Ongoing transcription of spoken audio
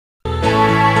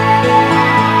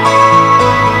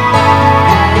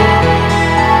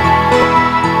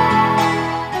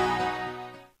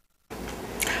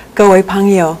各位朋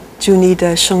友，祝你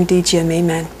的兄弟姐妹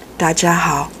们，大家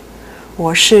好，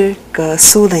我是葛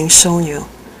素玲修女，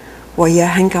我也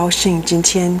很高兴今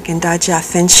天跟大家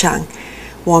分享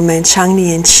我们常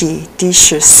年期第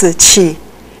14期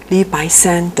礼拜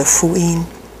3的福音。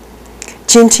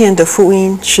今天的福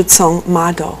音是从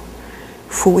马窦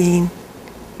福音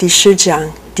第10章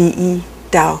第1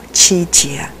到7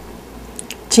节。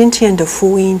今天的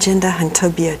福音真的很特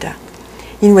别的，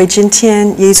因为今天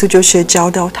耶稣就是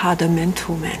教导他的门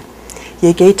徒们，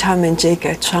也给他们这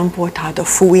个传播他的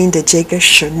福音的这个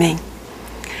使命。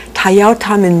他要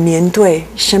他们面对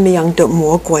什么样的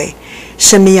魔鬼，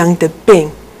什么样的病，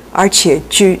而且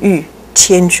治愈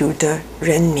天主的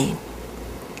人民。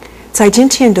在今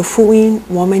天的福音，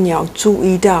我们要注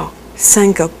意到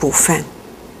3个部分。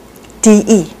第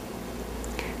一，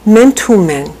门徒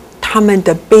们他们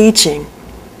的背景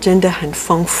真的很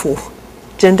丰富，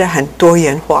真的很多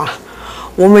元化。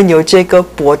我们有这个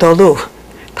伯多禄，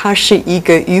他是一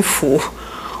个渔夫，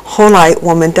后来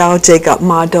我们到这个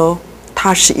马窦，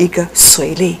他是一个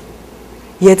税吏，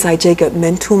也在这个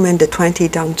门徒们的团体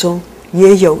当中，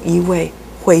也有一位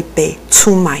会被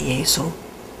出卖耶稣。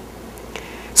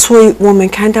所以我们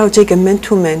看到这个门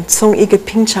徒们从一个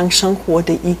平常生活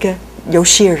的一个有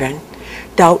些人，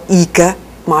到一个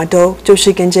马窦，就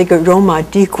是跟这个罗马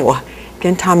帝国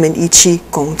跟他们一起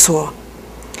工作。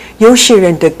有些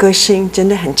人的个性真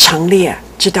的很强烈，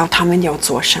知道他们要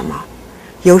做什么；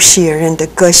有些人的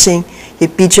个性也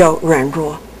比较软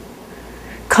弱。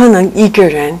可能一个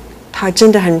人他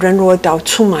真的很软弱到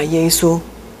出卖耶稣，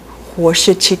或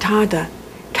是其他的，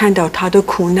看到他的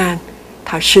苦难，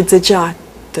他十字架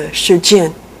的事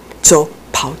件就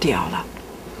跑掉了。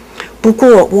不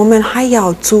过我们还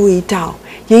要注意到，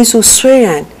耶稣虽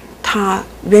然他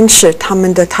认识他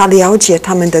们的，他了解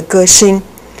他们的个性，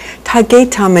他给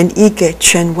他们一个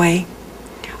权威，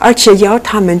而且要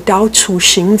他们到处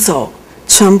行走，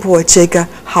传播这个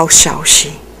好消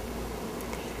息。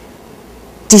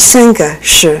第3个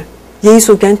是，耶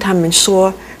稣跟他们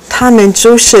说，他们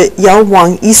就是要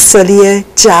往以色列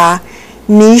家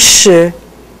迷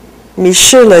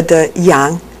失了的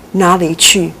羊那里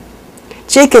去。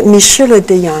这个迷失了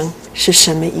的羊是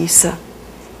什么意思？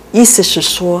意思是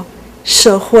说，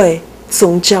社会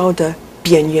宗教的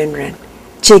边缘人，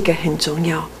这个很重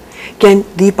要。跟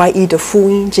礼拜1的福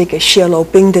音，这个血漏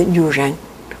病的女人，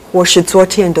或是昨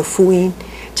天的福音，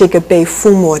这个被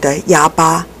附魔的哑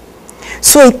巴。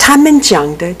所以他们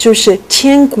讲的就是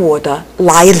天国的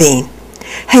来临，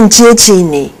很接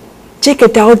近你。这个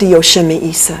到底有什么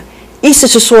意思？意思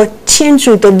是说，天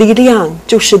主的力量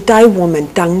就是在我们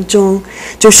当中，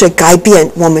就是改变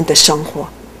我们的生活。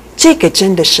这个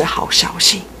真的是好消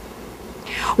息。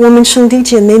我们兄弟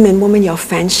姐妹们，我们要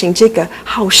反省这个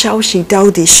好消息到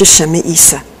底是什么意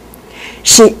思？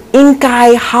是应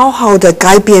该好好的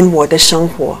改变我的生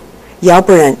活，要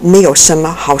不然没有什么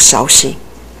好消息。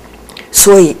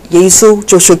所以耶稣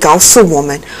就是告诉我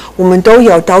们，我们都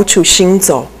要到处行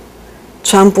走，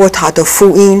传播他的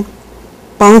福音，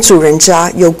帮助人家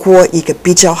有过一个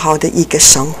比较好的一个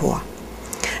生活。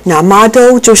那马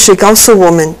窦就是告诉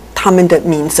我们他们的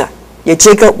名字，也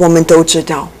这个我们都知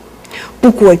道。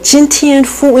不过今天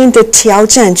福音的挑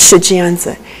战是这样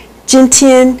子，今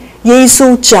天耶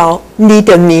稣叫你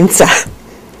的名字，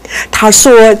他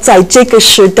说在这个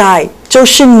时代，就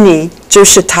是你就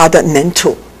是他的门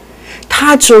徒，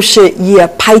他就是也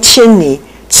派遣你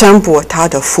传播他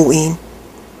的福音。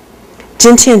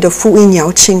今天的福音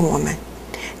邀请我们，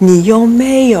你有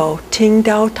没有听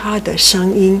到他的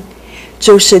声音？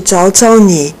就是找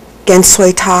你跟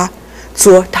随他，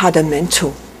做他的门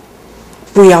徒。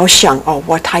不要想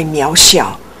我太渺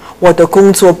小，我的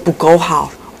工作不够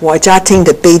好，我家庭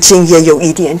的背景也有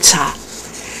一点差。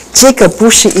这个不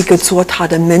是一个做他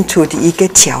的门徒的一个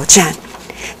挑战。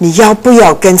你要不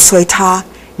要跟随他，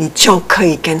你就可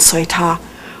以跟随他，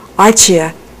而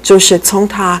且就是从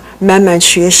他慢慢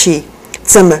学习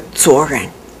怎么做人。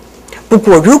不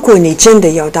过如果你真的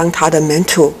要当他的门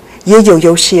徒，也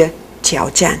有些挑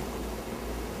战。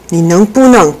你能不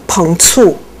能碰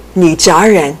触你家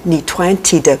人、你团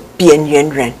体的边缘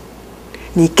人？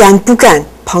你敢不敢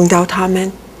碰到他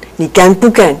们？你敢不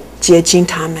敢接近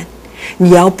他们？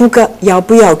你要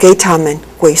不要给他们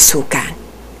归属感？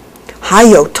还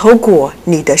有透过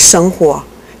你的生活、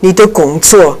你的工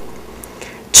作，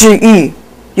治愈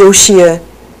有些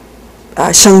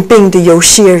生病的有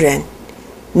些人，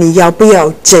你要不要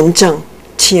真正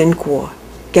天国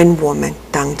跟我们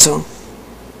当中？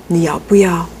你要不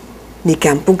要？你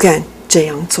敢不敢这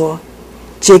样做？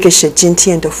这个是今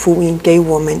天的福音给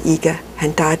我们一个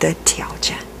很大的挑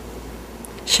战。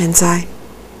现在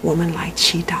我们来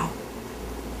祈祷。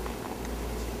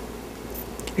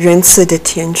仁慈的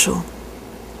天主，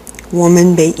我们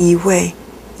每一位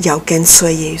要跟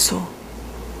随耶稣，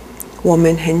我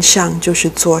们很想就是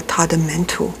做他的门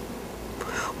徒，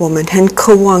我们很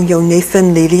渴望有那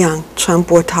份力量传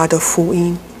播他的福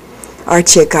音，而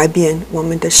且改变我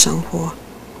们的生活。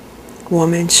我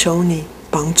们求你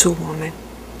帮助我们，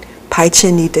派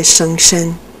遣你的圣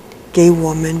神给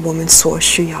我们所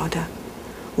需要的。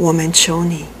我们求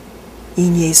你，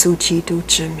因耶稣基督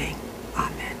之名。